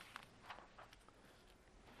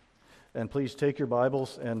And please take your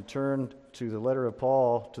Bibles and turn to the letter of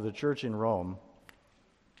Paul to the church in Rome.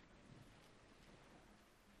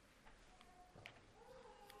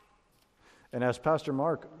 And as Pastor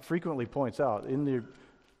Mark frequently points out, in the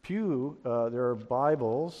pew there are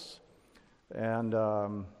Bibles, and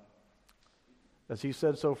as he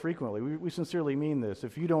said so frequently, we sincerely mean this.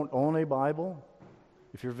 If you don't own a Bible,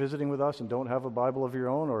 if you're visiting with us and don't have a Bible of your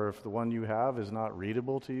own, or if the one you have is not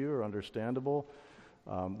readable to you or understandable,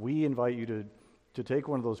 we invite you to take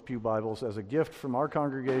one of those pew Bibles as a gift from our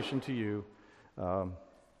congregation to you,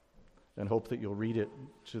 and hope that you'll read it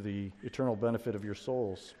to the eternal benefit of your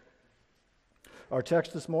souls. Our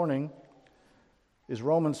text this morning is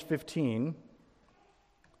Romans 15,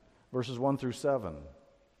 verses 1 through 7.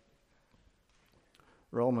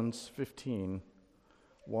 Romans 15,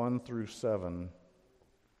 1 through 7.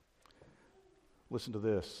 Listen to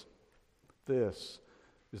this. This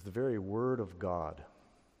is the very word of God.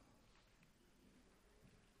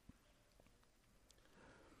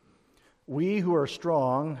 We who are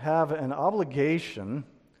strong have an obligation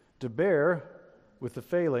to bear with the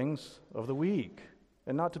failings of the weak,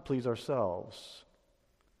 and not to please ourselves.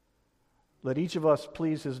 Let each of us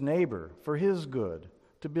please his neighbor for his good,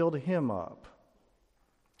 to build him up.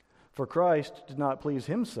 For Christ did not please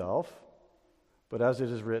himself, but as it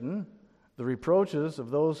is written, the reproaches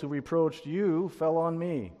of those who reproached you fell on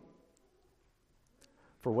me.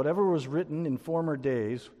 For whatever was written in former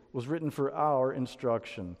days was written for our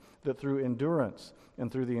instruction, that through endurance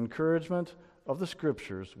and through the encouragement of the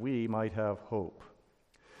Scriptures we might have hope.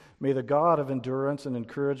 May the God of endurance and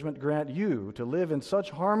encouragement grant you to live in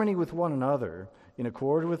such harmony with one another, in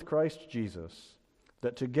accord with Christ Jesus,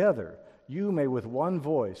 that together you may with one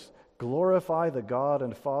voice glorify the God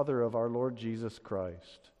and Father of our Lord Jesus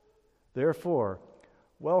Christ. Therefore,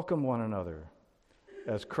 welcome one another,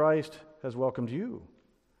 as Christ has welcomed you,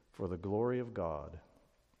 for the glory of God.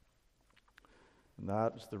 And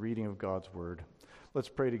that is the reading of God's Word. Let's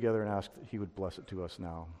pray together and ask that He would bless it to us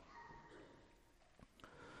now.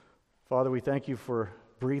 Father, we thank you for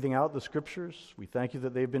breathing out the Scriptures. We thank you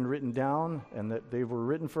that they've been written down and that they were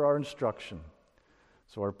written for our instruction.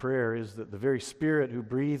 So our prayer is that the very Spirit who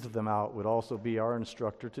breathed them out would also be our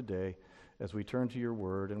instructor today as we turn to your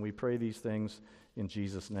Word, and we pray these things in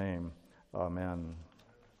Jesus' name. Amen.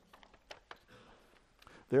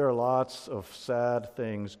 There are lots of sad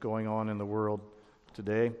things going on in the world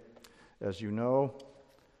today. As you know,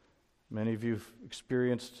 many of you have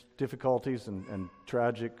experienced difficulties and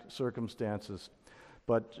tragic circumstances.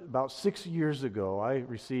 But about 6 years ago, I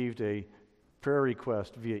received a prayer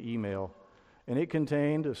request via email, and it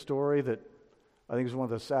contained a story that I think is one of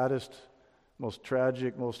the saddest, most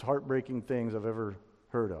tragic, most heartbreaking things I've ever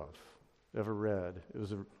heard of, ever read. It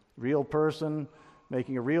was a real person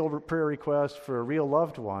making a real prayer request for a real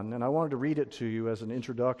loved one, and I wanted to read it to you as an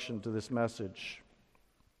introduction to this message.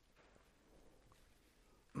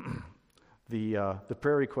 The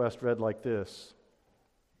prayer request read like this.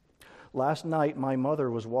 Last night, my mother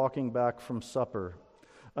was walking back from supper.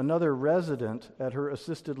 Another resident at her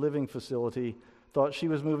assisted living facility thought she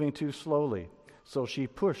was moving too slowly, so she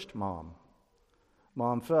pushed Mom.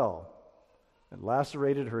 Mom fell and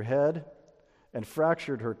lacerated her head and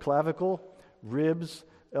fractured her clavicle, ribs,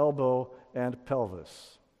 elbow, and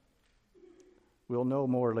pelvis. We'll know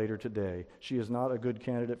more later today. She is not a good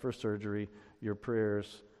candidate for surgery. Your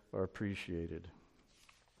prayers are appreciated.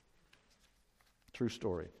 True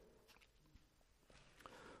story.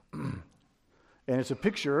 And it's a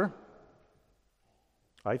picture,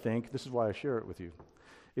 I think, this is why I share it with you.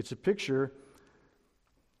 It's a picture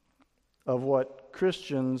of what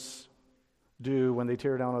Christians do when they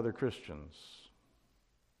tear down other Christians.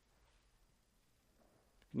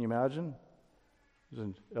 Can you imagine? There's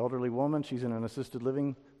an elderly woman, she's in an assisted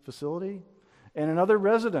living facility, and another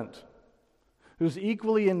resident who's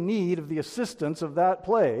equally in need of the assistance of that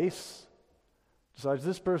place decides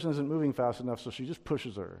this person isn't moving fast enough, so she just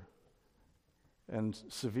pushes her. And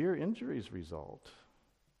severe injuries result.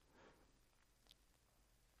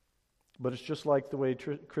 But it's just like the way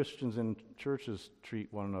Christians in churches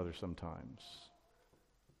treat one another sometimes.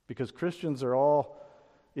 Because Christians are all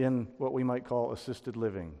in what we might call assisted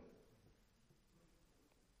living.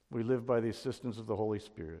 We live by the assistance of the Holy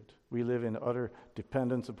Spirit. We live in utter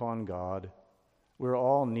dependence upon God. We're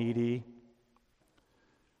all needy.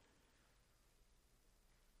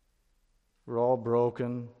 We're all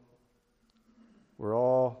broken. We're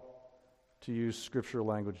all, to use scriptural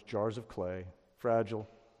language, jars of clay, fragile.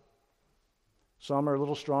 Some are a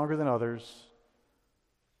little stronger than others,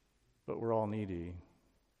 but we're all needy.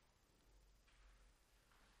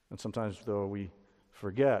 And sometimes, though, we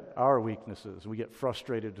forget our weaknesses. We get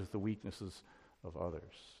frustrated with the weaknesses of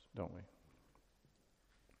others, don't we?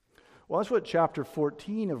 Well, that's what chapter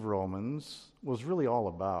 14 of Romans was really all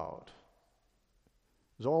about.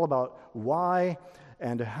 It was all about why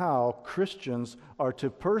and how Christians are to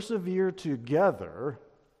persevere together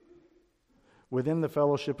within the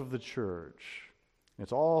fellowship of the church.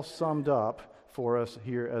 It's all summed up for us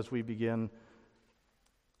here as we begin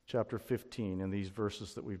chapter 15 in these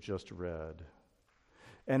verses that we've just read.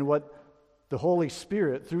 And what the Holy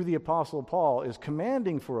Spirit, through the Apostle Paul, is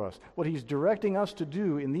commanding for us, what he's directing us to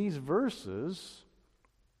do in these verses,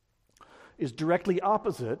 is directly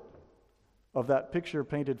opposite of that picture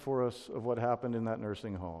painted for us of what happened in that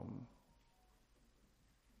nursing home.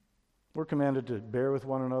 We're commanded to bear with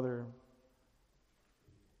one another,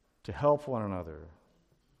 to help one another,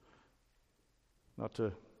 not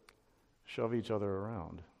to shove each other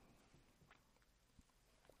around.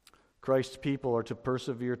 Christ's people are to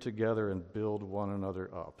persevere together and build one another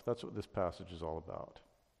up. That's what this passage is all about.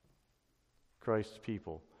 Christ's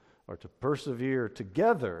people are to persevere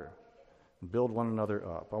together and build one another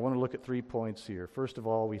up. I want to look at 3 points here. First of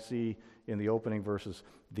all, we see in the opening verses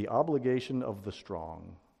the obligation of the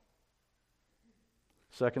strong.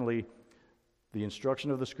 Secondly, the instruction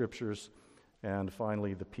of the Scriptures. And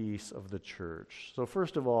finally, the peace of the church. So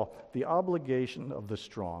first of all, the obligation of the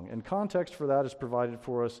strong. And context for that is provided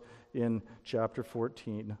for us in chapter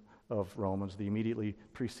 14 of Romans, the immediately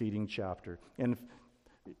preceding chapter. And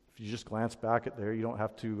if you just glance back at there, you don't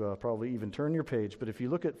have to probably even turn your page, but if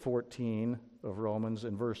you look at 14 of Romans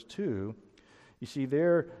in verse 2, you see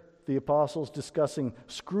there the apostles discussing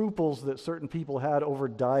scruples that certain people had over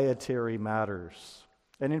dietary matters.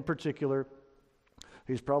 And in particular,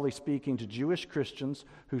 he's probably speaking to Jewish Christians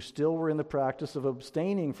who still were in the practice of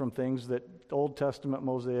abstaining from things that Old Testament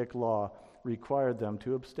Mosaic law required them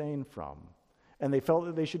to abstain from. And they felt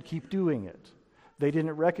that they should keep doing it. They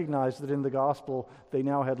didn't recognize that in the gospel they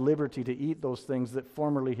now had liberty to eat those things that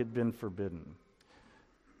formerly had been forbidden.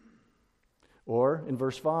 Or in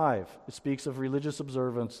verse 5, it speaks of religious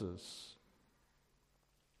observances.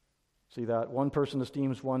 See that? One person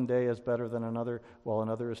esteems one day as better than another, while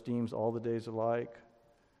another esteems all the days alike.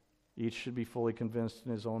 Each should be fully convinced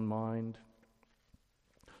in his own mind.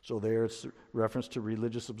 So there it's reference to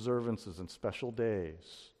religious observances and special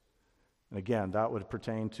days. And again, that would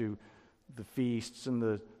pertain to the feasts and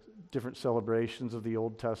the different celebrations of the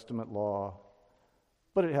Old Testament law.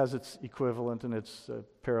 But it has its equivalent and its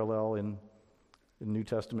parallel in New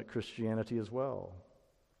Testament Christianity as well.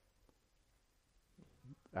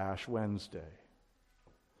 Ash Wednesday.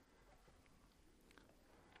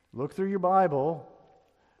 Look through your Bible,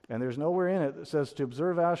 and there's nowhere in it that says to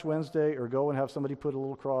observe Ash Wednesday or go and have somebody put a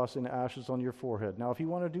little cross in ashes on your forehead. Now, if you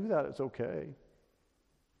want to do that, it's okay.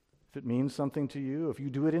 If it means something to you, if you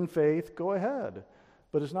do it in faith, go ahead.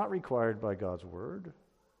 But it's not required by God's Word.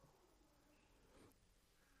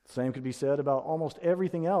 The same could be said about almost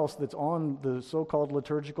everything else that's on the so-called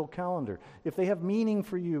liturgical calendar. If they have meaning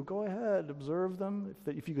for you, go ahead, observe them,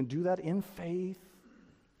 if you can do that in faith.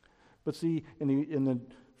 But see, in the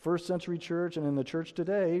first century church and in the church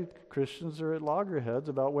today, Christians are at loggerheads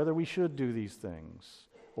about whether we should do these things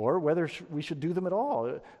or whether we should do them at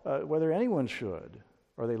all, whether anyone should.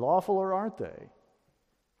 Are they lawful or aren't they?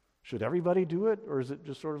 Should everybody do it, or is it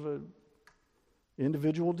just sort of an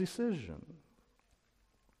individual decision?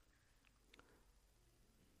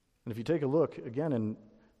 And if you take a look again in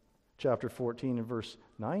chapter 14 and verse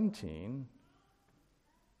 19,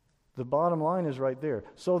 the bottom line is right there.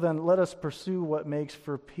 So then let us pursue what makes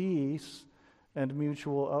for peace and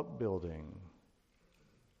mutual upbuilding.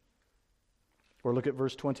 Or look at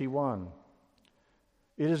verse 21.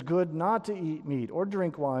 It is good not to eat meat or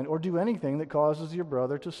drink wine or do anything that causes your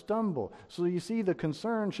brother to stumble. So you see, the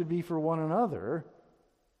concern should be for one another,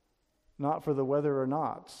 not for the whether or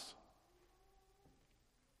nots.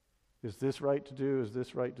 Is this right to do? Is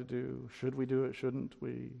this right to do? Should we do it? Shouldn't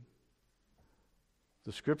we?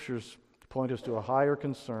 The Scriptures point us to a higher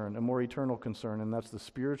concern, a more eternal concern, and that's the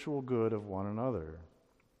spiritual good of one another.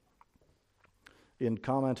 In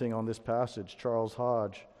commenting on this passage, Charles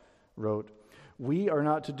Hodge wrote, "We are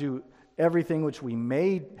not to do everything which we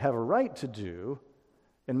may have a right to do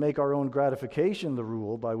and make our own gratification the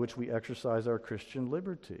rule by which we exercise our Christian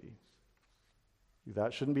liberty."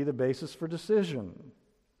 That shouldn't be the basis for decision.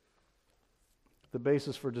 The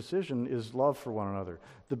basis for decision is love for one another.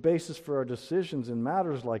 The basis for our decisions in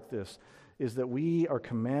matters like this is that we are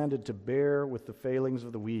commanded to bear with the failings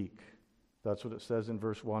of the weak. That's what it says in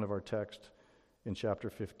verse 1 of our text in chapter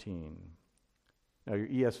 15. Now, your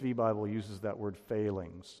ESV Bible uses that word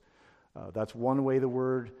failings. That's one way the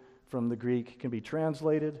word from the Greek can be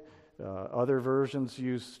translated. Other versions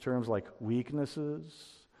use terms like weaknesses,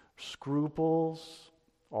 scruples,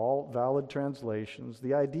 all valid translations.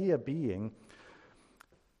 The idea being,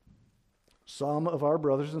 some of our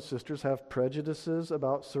brothers and sisters have prejudices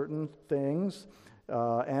about certain things,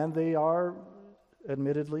 and they are,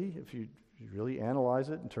 admittedly, if you really analyze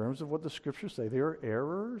it in terms of what the Scriptures say, they are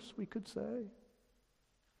errors, we could say.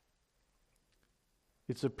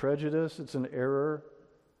 It's a prejudice, it's an error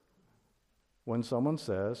when someone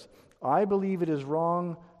says, I believe it is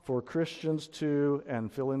wrong for Christians to,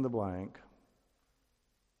 and fill in the blank,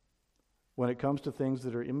 when it comes to things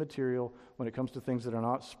that are immaterial, when it comes to things that are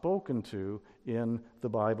not spoken to in the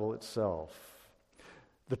Bible itself.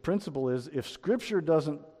 The principle is, if Scripture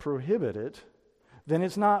doesn't prohibit it, then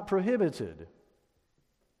it's not prohibited.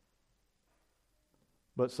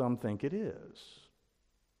 But some think it is.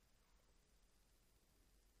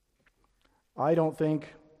 I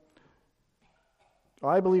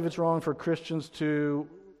believe it's wrong for Christians to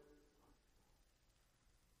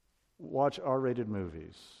watch R-rated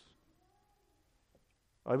movies.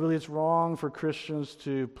 I believe it's wrong for Christians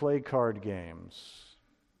to play card games.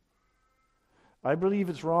 I believe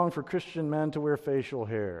it's wrong for Christian men to wear facial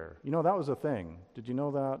hair. You know, that was a thing. Did you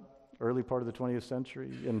know that? Early part of the 20th century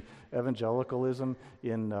in evangelicalism,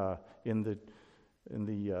 in the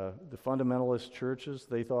fundamentalist churches,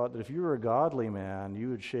 they thought that if you were a godly man, you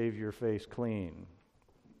would shave your face clean.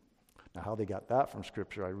 Now, how they got that from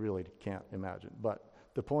Scripture, I really can't imagine. But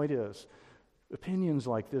the point is, opinions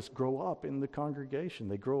like this grow up in the congregation.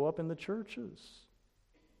 They grow up in the churches.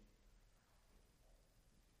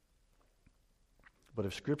 But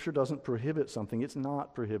if Scripture doesn't prohibit something, it's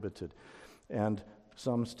not prohibited. And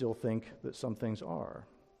some still think that some things are.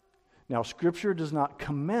 Now, Scripture does not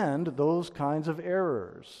commend those kinds of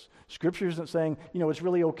errors. Scripture isn't saying, it's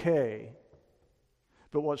really okay.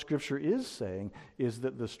 But what Scripture is saying is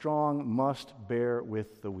that the strong must bear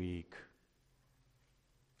with the weak.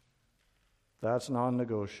 That's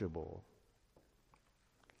non-negotiable.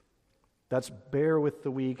 That's bear with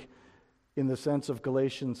the weak in the sense of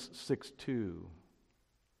Galatians 6:2,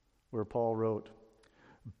 where Paul wrote,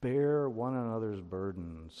 bear one another's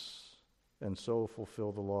burdens and so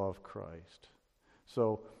fulfill the law of Christ.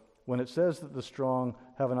 So when it says that the strong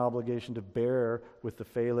have an obligation to bear with the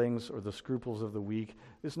failings or the scruples of the weak,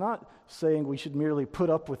 it's not saying we should merely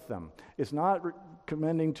put up with them. It's not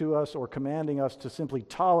commending to us or commanding us to simply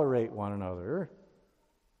tolerate one another.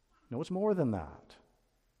 No, it's more than that.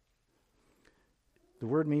 The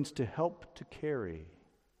word means to help to carry.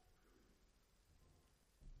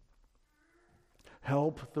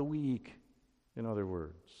 Help the weak, in other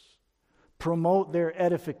words. Promote their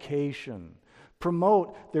edification.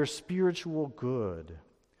 Promote their spiritual good.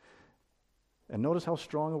 And notice how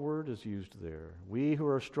strong a word is used there. We who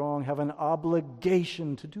are strong have an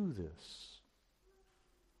obligation to do this.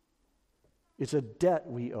 It's a debt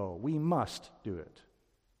we owe. We must do it.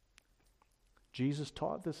 Jesus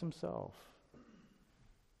taught this himself.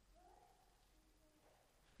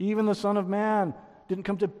 Even the Son of Man didn't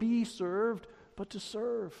come to be served, but to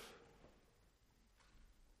serve.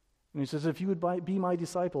 And he says, if you would be my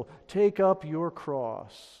disciple, take up your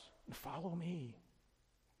cross and follow me.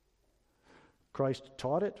 Christ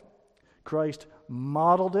taught it. Christ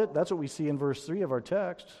modeled it. That's what we see in verse 3 of our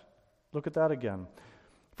text. Look at that again.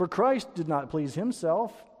 For Christ did not please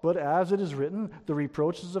himself, but as it is written, the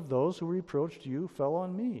reproaches of those who reproached you fell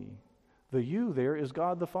on me. The you there is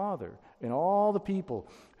God the Father, and all the people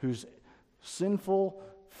whose sinful,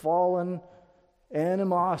 fallen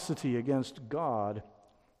animosity against God,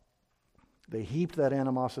 they heaped that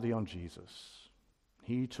animosity on Jesus.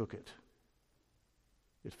 He took it.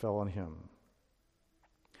 It fell on him.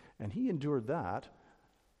 And he endured that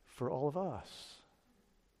for all of us.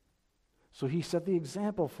 So he set the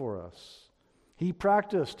example for us. He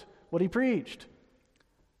practiced what he preached.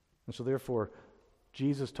 And so therefore,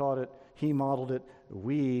 Jesus taught it, he modeled it,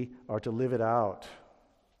 we are to live it out.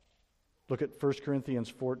 Look at 1 Corinthians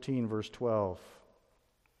 14, verse 12.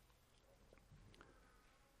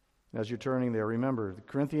 As you're turning there, remember, the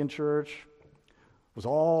Corinthian church was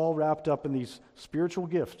all wrapped up in these spiritual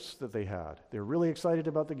gifts that they had. They were really excited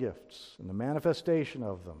about the gifts and the manifestation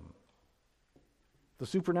of them. The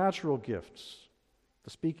supernatural gifts, the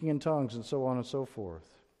speaking in tongues, and so on and so forth.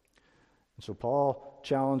 And so Paul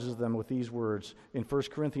challenges them with these words in 1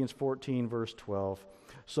 Corinthians 14, verse 12.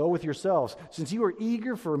 So with yourselves, since you are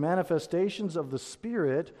eager for manifestations of the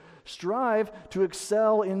Spirit, strive to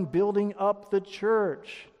excel in building up the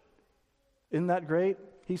church. Isn't that great?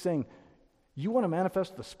 He's saying, you want to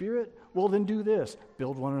manifest the Spirit? Well, then do this.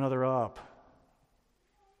 Build one another up.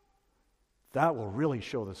 That will really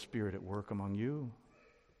show the Spirit at work among you.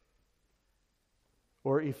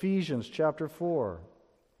 Or Ephesians chapter 4,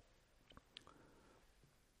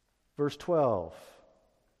 verse 12.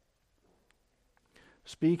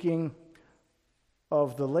 Speaking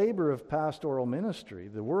of the labor of pastoral ministry,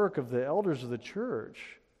 the work of the elders of the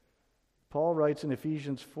church, Paul writes in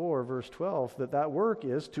Ephesians 4, verse 12, that work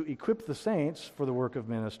is to equip the saints for the work of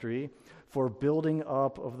ministry, for building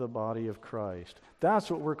up of the body of Christ. That's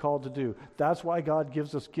what we're called to do. That's why God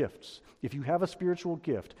gives us gifts. If you have a spiritual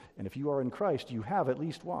gift, and if you are in Christ, you have at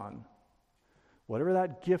least one. Whatever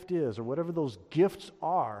that gift is, or whatever those gifts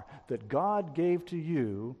are that God gave to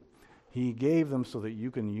you, He gave them so that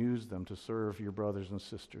you can use them to serve your brothers and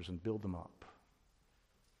sisters and build them up.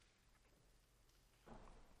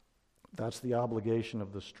 That's the obligation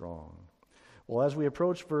of the strong. Well, as we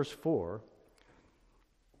approach verse 4,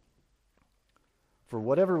 for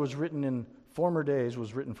whatever was written in former days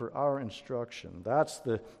was written for our instruction. That's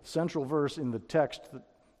the central verse in the text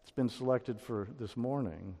that's been selected for this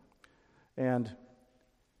morning. And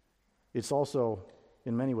it's also,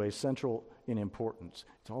 in many ways, central in importance.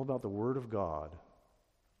 It's all about the Word of God.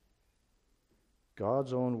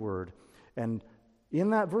 God's own Word. And in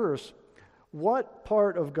that verse, what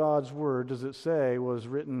part of God's Word does it say was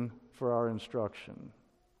written for our instruction?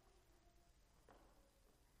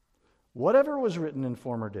 Whatever was written in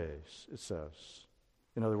former days, it says.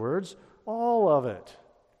 In other words, all of it.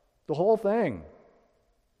 The whole thing.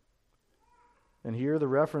 And here the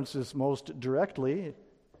reference is most directly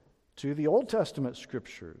to the Old Testament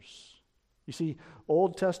scriptures. You see,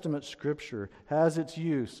 Old Testament scripture has its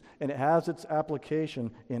use and it has its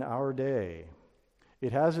application in our day.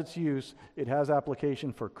 It has its use, it has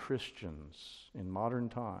application for Christians in modern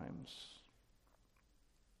times.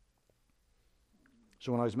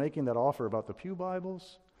 So when I was making that offer about the Pew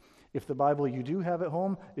Bibles, if the Bible you do have at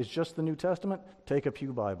home is just the New Testament, take a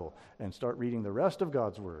Pew Bible and start reading the rest of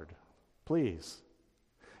God's Word. Please.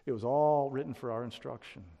 It was all written for our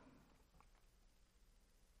instruction.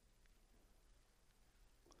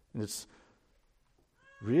 And it's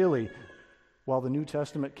really, while the New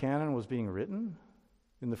Testament canon was being written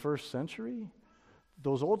in the first century,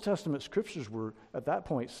 those Old Testament scriptures were, at that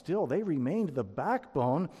point still, they remained the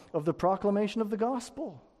backbone of the proclamation of the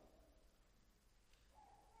gospel.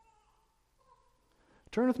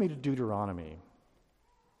 Turn with me to Deuteronomy,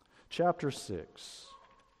 chapter 6.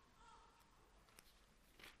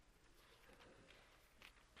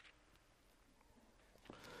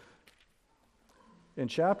 In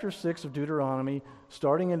chapter 6 of Deuteronomy,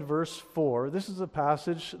 starting in verse 4, this is a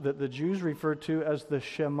passage that the Jews refer to as the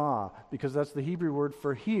Shema, because that's the Hebrew word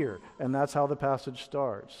for hear, and that's how the passage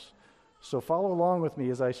starts. So follow along with me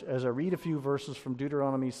as I read a few verses from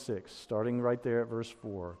Deuteronomy 6, starting right there at verse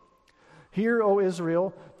 4. Hear, O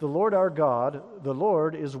Israel, the Lord our God, the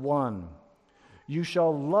Lord is one. You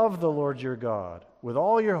shall love the Lord your God with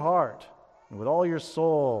all your heart, and with all your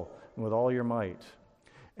soul, and with all your might.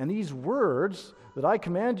 And these words that I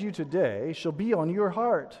command you today shall be on your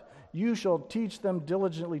heart. You shall teach them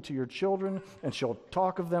diligently to your children, and shall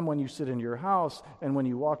talk of them when you sit in your house, and when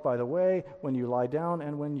you walk by the way, when you lie down,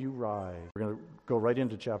 and when you rise. We're going to go right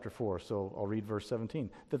into chapter 4, so I'll read verse 17.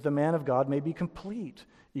 That the man of God may be complete,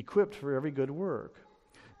 equipped for every good work.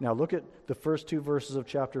 Now look at the first two verses of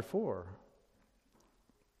chapter 4.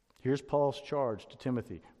 Here's Paul's charge to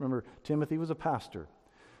Timothy. Remember, Timothy was a pastor.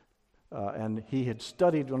 And he had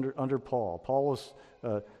studied under Paul.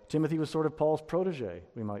 Timothy was sort of Paul's protege,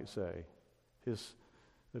 we might say.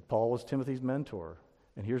 Paul was Timothy's mentor.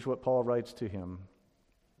 And here's what Paul writes to him.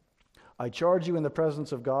 I charge you in the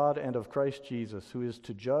presence of God and of Christ Jesus, who is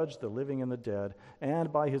to judge the living and the dead,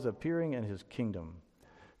 and by his appearing in his kingdom,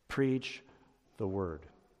 preach the word.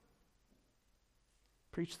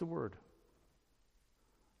 Preach the word.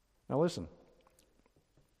 Now listen.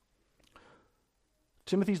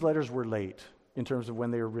 Timothy's letters were late in terms of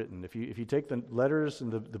when they were written. If you take the letters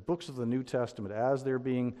and the books of the New Testament as they're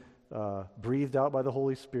being breathed out by the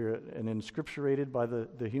Holy Spirit and inscripturated by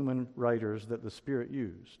the human writers that the Spirit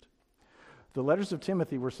used, the letters of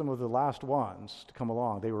Timothy were some of the last ones to come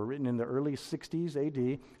along. They were written in the early 60s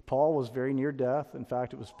AD. Paul was very near death. In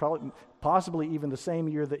fact, it was possibly even the same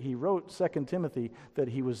year that he wrote 2 Timothy that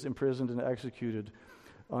he was imprisoned and executed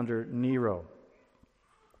under Nero.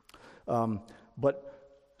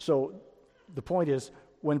 So the point is,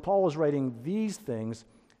 when Paul was writing these things,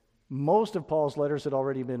 most of Paul's letters had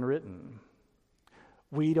already been written.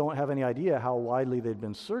 We don't have any idea how widely they'd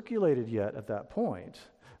been circulated yet at that point,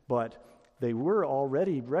 but they were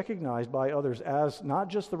already recognized by others as not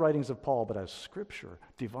just the writings of Paul, but as Scripture,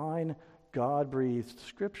 divine, God-breathed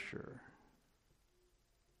Scripture.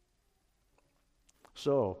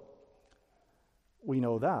 So, we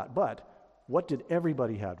know that. But what did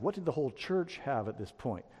everybody have? What did the whole church have at this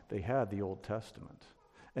point? They had the Old Testament.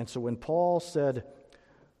 And so when Paul said,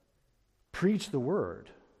 preach the word,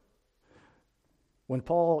 when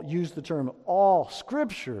Paul used the term all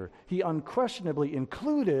Scripture, he unquestionably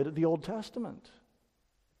included the Old Testament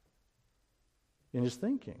in his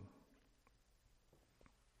thinking.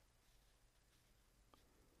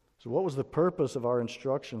 So what was the purpose of our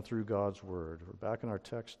instruction through God's Word? We're back in our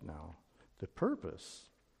text now. The purpose,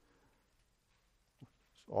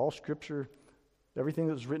 all Scripture, everything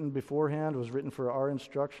that was written beforehand was written for our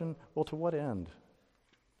instruction. Well, to what end?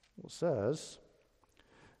 Well, it says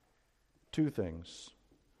two things: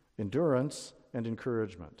 endurance and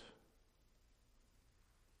encouragement.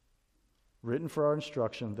 Written for our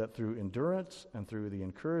instruction, that through endurance and through the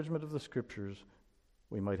encouragement of the Scriptures,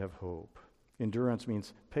 we might have hope. Endurance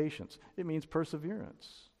means patience. It means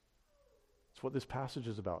perseverance. It's what this passage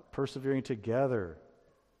is about, persevering together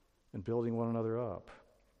and building one another up.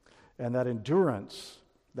 And that endurance,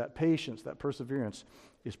 that patience, that perseverance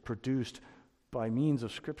is produced by means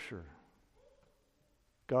of Scripture.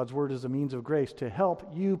 God's Word is a means of grace to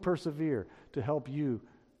help you persevere, to help you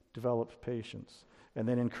develop patience. And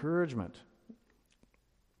then encouragement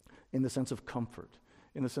in the sense of comfort,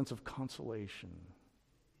 in the sense of consolation.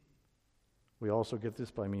 We also get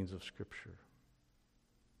this by means of Scripture.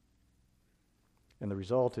 And the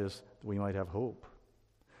result is that we might have hope.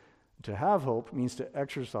 To have hope means to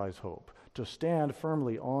exercise hope, to stand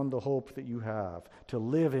firmly on the hope that you have, to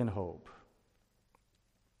live in hope.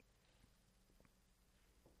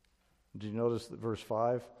 Did you notice that verse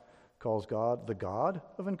 5 calls God the God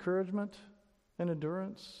of encouragement and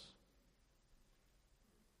endurance?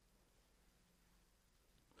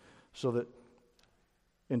 So that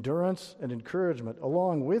endurance and encouragement,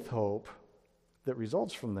 along with hope that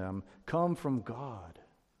results from them, come from God.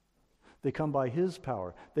 They come by His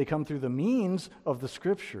power. They come through the means of the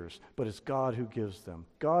Scriptures, but it's God who gives them.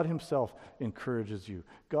 God Himself encourages you.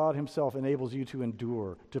 God Himself enables you to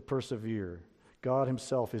endure, to persevere. God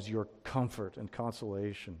Himself is your comfort and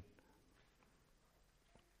consolation.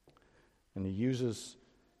 And He uses,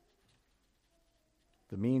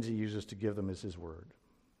 the means He uses to give them is His Word.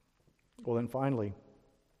 Well, then finally,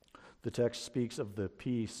 the text speaks of the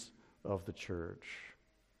peace of the church.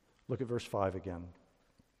 Look at verse 5 again.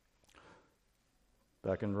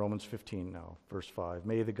 Back in Romans 15 now, verse 5.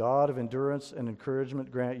 May the God of endurance and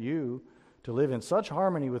encouragement grant you to live in such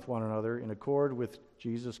harmony with one another in accord with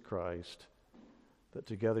Jesus Christ, that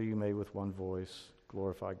together you may with one voice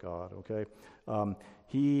glorify God. Okay?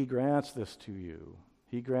 He grants this to you.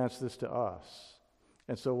 He grants this to us.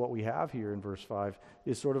 And so what we have here in verse 5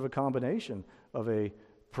 is sort of a combination of a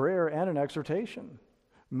prayer and an exhortation.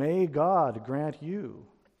 May God grant you.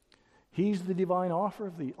 He's the divine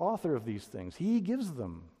author of these things. He gives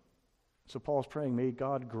them. So Paul's praying, may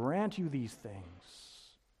God grant you these things.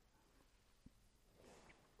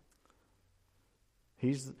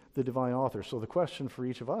 He's the divine author. So the question for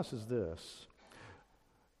each of us is this: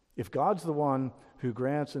 if God's the one who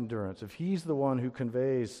grants endurance, if He's the one who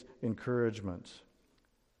conveys encouragement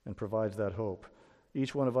and provides that hope,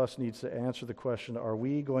 each one of us needs to answer the question, are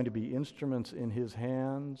we going to be instruments in His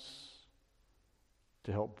hands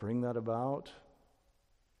to help bring that about?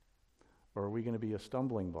 Or are we going to be a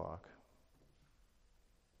stumbling block?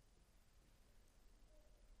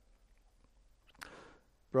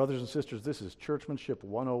 Brothers and sisters, this is Churchmanship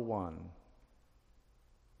 101.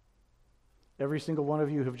 Every single one of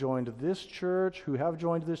you have joined this church, who have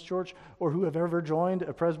joined this church, or who have ever joined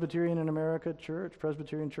a Presbyterian in America church,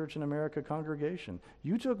 Presbyterian Church in America congregation.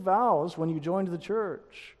 You took vows when you joined the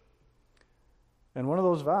church. And one of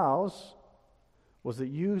those vows was that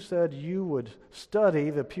you said you would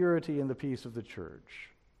study the purity and the peace of the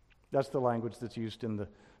church. That's the language that's used in the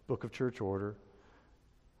Book of Church Order.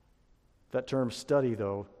 That term study,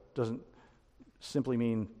 though, doesn't simply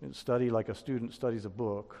mean study like a student studies a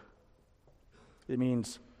book. It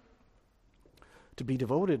means to be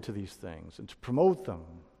devoted to these things and to promote them,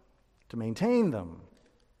 to maintain them.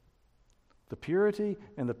 The purity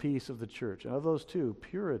and the peace of the church. And of those two,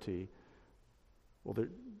 purity, well,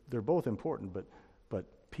 they're both important, but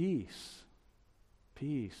peace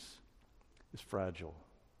is fragile,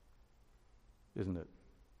 isn't it?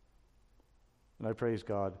 And I praise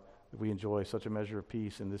God that we enjoy such a measure of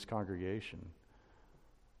peace in this congregation.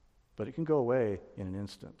 But it can go away in an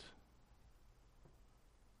instant.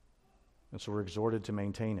 And so we're exhorted to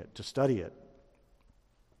maintain it, to study it.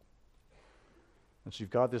 And so you've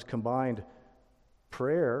got this combined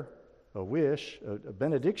prayer a wish, a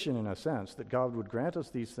benediction in a sense, that God would grant us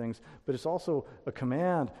these things, but it's also a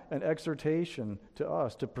command, an exhortation to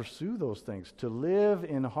us to pursue those things, to live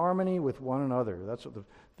in harmony with one another. That's what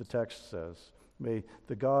the text says. May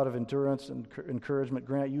the God of endurance and encouragement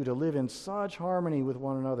grant you to live in such harmony with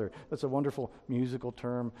one another. That's a wonderful musical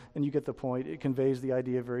term, and you get the point. It conveys the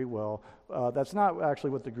idea very well. That's not actually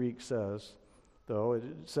what the Greek says, though. It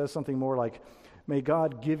says something more like, may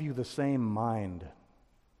God give you the same mind.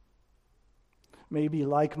 May be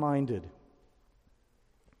like-minded.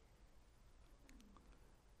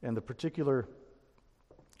 And the particular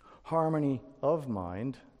harmony of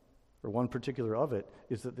mind, or one particular of it,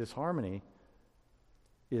 is that this harmony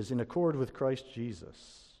is in accord with Christ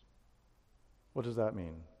Jesus. What does that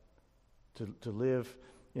mean? To live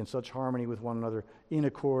in such harmony with one another, in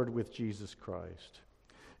accord with Jesus Christ.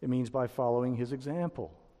 It means by following his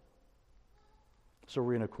example. So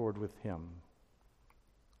we're in accord with him.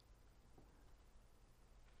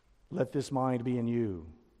 Let this mind be in you,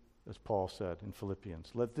 as Paul said in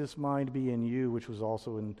Philippians. Let this mind be in you, which was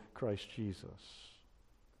also in Christ Jesus.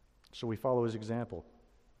 So we follow his example.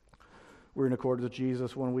 We're in accord with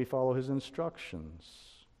Jesus when we follow his instructions,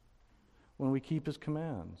 when we keep his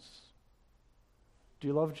commands. Do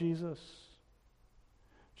you love Jesus?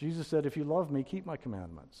 Jesus said, if you love me, keep my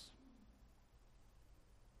commandments.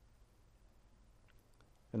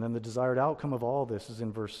 And then the desired outcome of all this is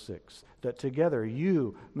in verse 6, that together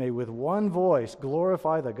you may with one voice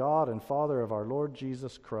glorify the God and Father of our Lord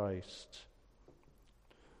Jesus Christ.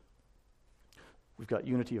 We've got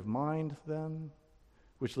unity of mind then,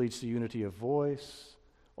 which leads to unity of voice,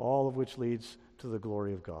 all of which leads to the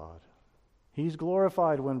glory of God. He's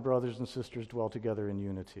glorified when brothers and sisters dwell together in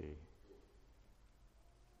unity.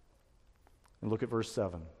 And look at verse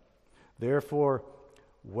 7. Therefore,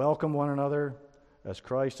 welcome one another as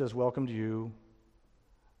Christ has welcomed you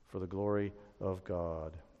for the glory of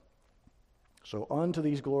God. So unto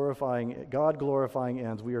these God-glorifying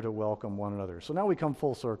ends, we are to welcome one another. So now we come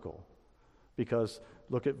full circle, because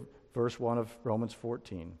look at verse 1 of Romans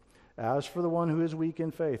 14. As for the one who is weak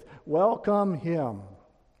in faith, welcome him.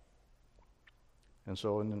 And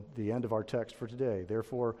so in the end of our text for today,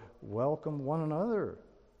 therefore, welcome one another.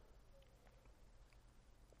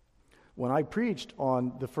 When I preached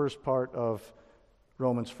on the first part of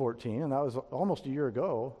Romans 14, and that was almost a year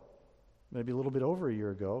ago, maybe a little bit over a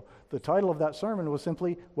year ago, the title of that sermon was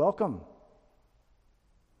simply, Welcome.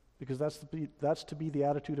 Because that's to be the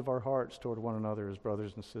attitude of our hearts toward one another as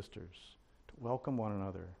brothers and sisters, to welcome one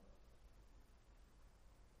another.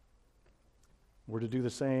 We're to do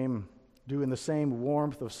in the same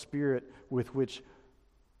warmth of spirit with which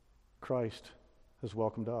Christ has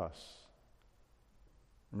welcomed us.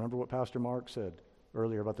 Remember what Pastor Mark said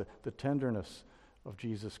earlier about the tenderness of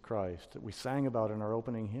Jesus Christ that we sang about in our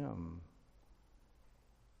opening hymn.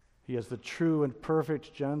 He has the true and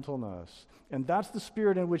perfect gentleness. And that's the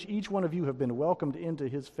spirit in which each one of you have been welcomed into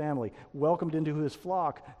his family, welcomed into his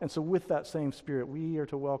flock. And so with that same spirit, we are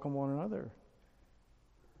to welcome one another.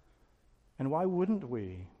 And why wouldn't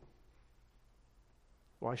we?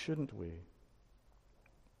 Why shouldn't we?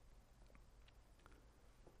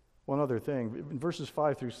 One other thing, in verses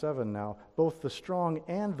 5 through 7 now, both the strong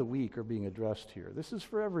and the weak are being addressed here. This is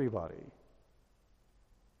for everybody.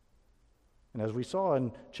 And as we saw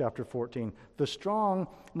in chapter 14, the strong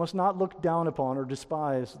must not look down upon or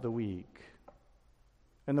despise the weak.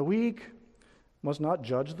 And the weak must not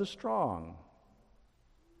judge the strong.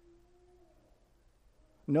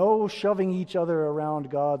 No shoving each other around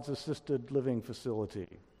God's assisted living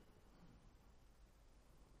facility.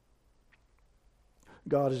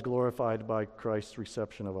 God is glorified by Christ's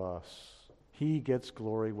reception of us. He gets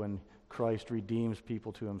glory when Christ redeems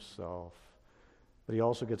people to himself. But he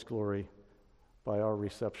also gets glory by our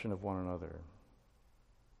reception of one another.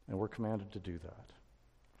 And we're commanded to do that.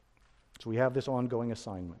 So we have this ongoing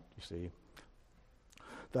assignment, you see.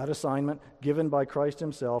 That assignment, given by Christ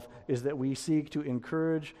himself, is that we seek to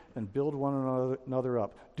encourage and build one another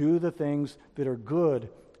up. Do the things that are good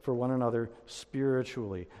for one another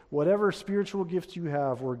spiritually. Whatever spiritual gifts you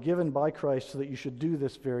have were given by Christ so that you should do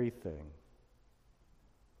this very thing.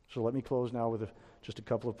 So let me close now with just a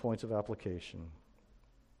couple of points of application.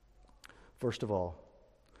 First of all,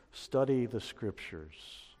 study the Scriptures.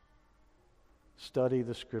 Study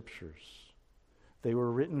the Scriptures. They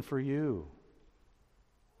were written for you.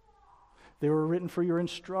 They were written for your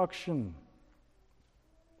instruction.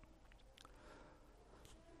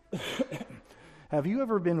 Have you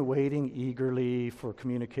ever been waiting eagerly for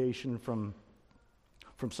communication from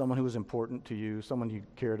someone who was important to you, someone you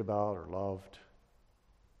cared about or loved?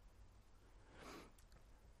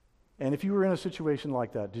 And if you were in a situation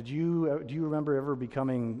like that, do you remember ever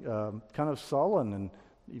becoming kind of sullen and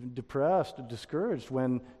even depressed or discouraged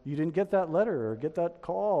when you didn't get that letter or get that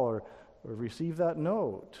call or receive that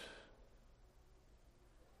note?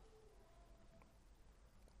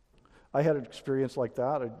 I had an experience like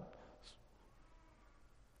that.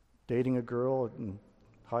 Dating a girl in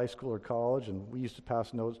high school or college, and we used to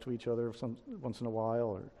pass notes to each other once in a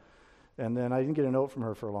while. And then I didn't get a note from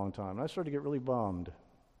her for a long time. And I started to get really bummed.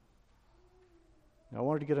 And I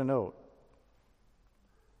wanted to get a note.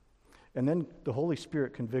 And then the Holy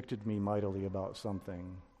Spirit convicted me mightily about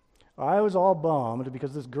something. I was all bummed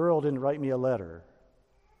because this girl didn't write me a letter.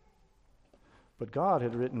 But God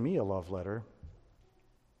had written me a love letter.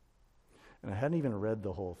 And I hadn't even read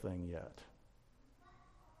the whole thing yet.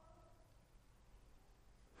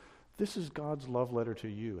 This is God's love letter to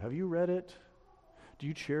you. Have you read it? Do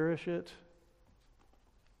you cherish it?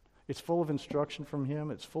 It's full of instruction from Him.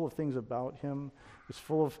 It's full of things about Him. It's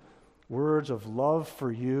full of words of love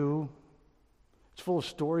for you. It's full of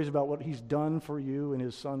stories about what He's done for you in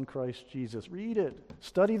His Son, Christ Jesus. Read it.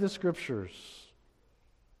 Study the Scriptures.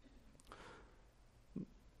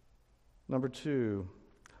 Number 2,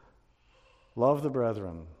 love the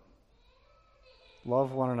brethren.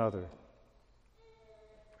 Love one another.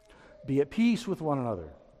 Be at peace with one another.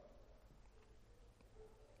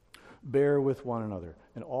 Bear with one another.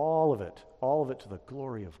 And all of it to the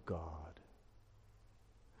glory of God.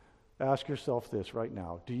 Ask yourself this right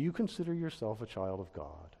now. Do you consider yourself a child of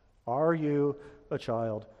God? Are you a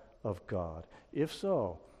child of God? If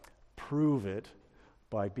so, prove it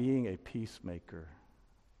by being a peacemaker.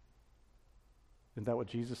 Isn't that what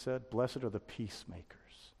Jesus said? Blessed are the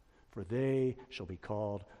peacemakers, for they shall be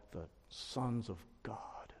called the sons of God.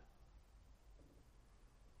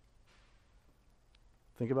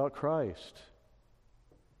 Think about Christ.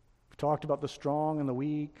 We've talked about the strong and the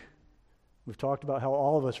weak. We've talked about how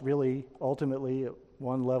all of us really, ultimately, at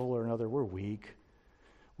one level or another, we're weak.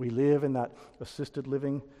 We live in that assisted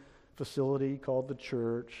living facility called the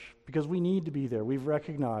church because we need to be there. We've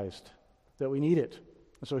recognized that we need it.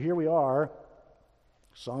 And so here we are,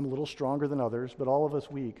 some a little stronger than others, but all of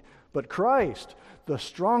us weak. But Christ, the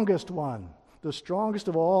strongest one, the strongest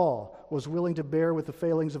of all, was willing to bear with the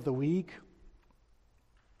failings of the weak.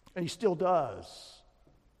 And He still does.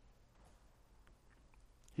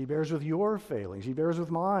 He bears with your failings. He bears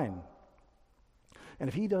with mine. And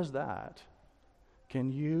if He does that,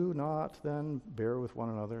 can you not then bear with one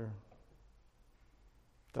another?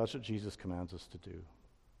 That's what Jesus commands us to do.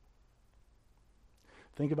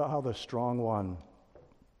 Think about how the strong one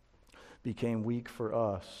became weak for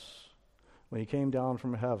us when He came down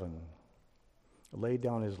from heaven, laid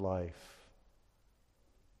down His life.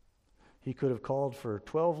 He could have called for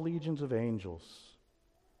 12 legions of angels.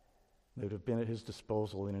 They would have been at His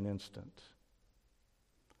disposal in an instant.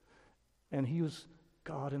 And He was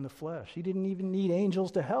God in the flesh. He didn't even need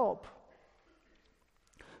angels to help.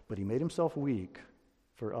 But He made Himself weak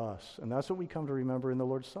for us. And that's what we come to remember in the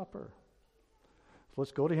Lord's Supper. So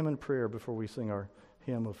let's go to Him in prayer before we sing our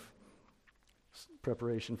hymn of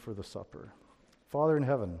preparation for the supper. Father in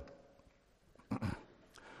heaven,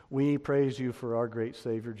 we praise You for our great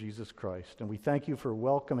Savior, Jesus Christ, and we thank You for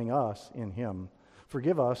welcoming us in Him.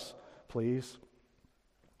 Forgive us, please,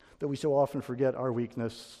 that we so often forget our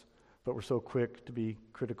weakness, but we're so quick to be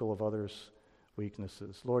critical of others'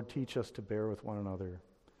 weaknesses. Lord, teach us to bear with one another.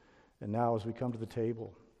 And now as we come to the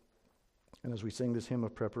table, and as we sing this hymn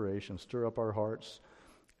of preparation, stir up our hearts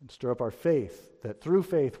and stir up our faith, that through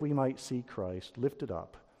faith we might see Christ lifted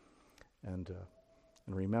up and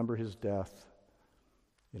remember His death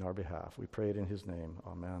in our behalf. We pray it in His name.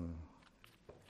 Amen.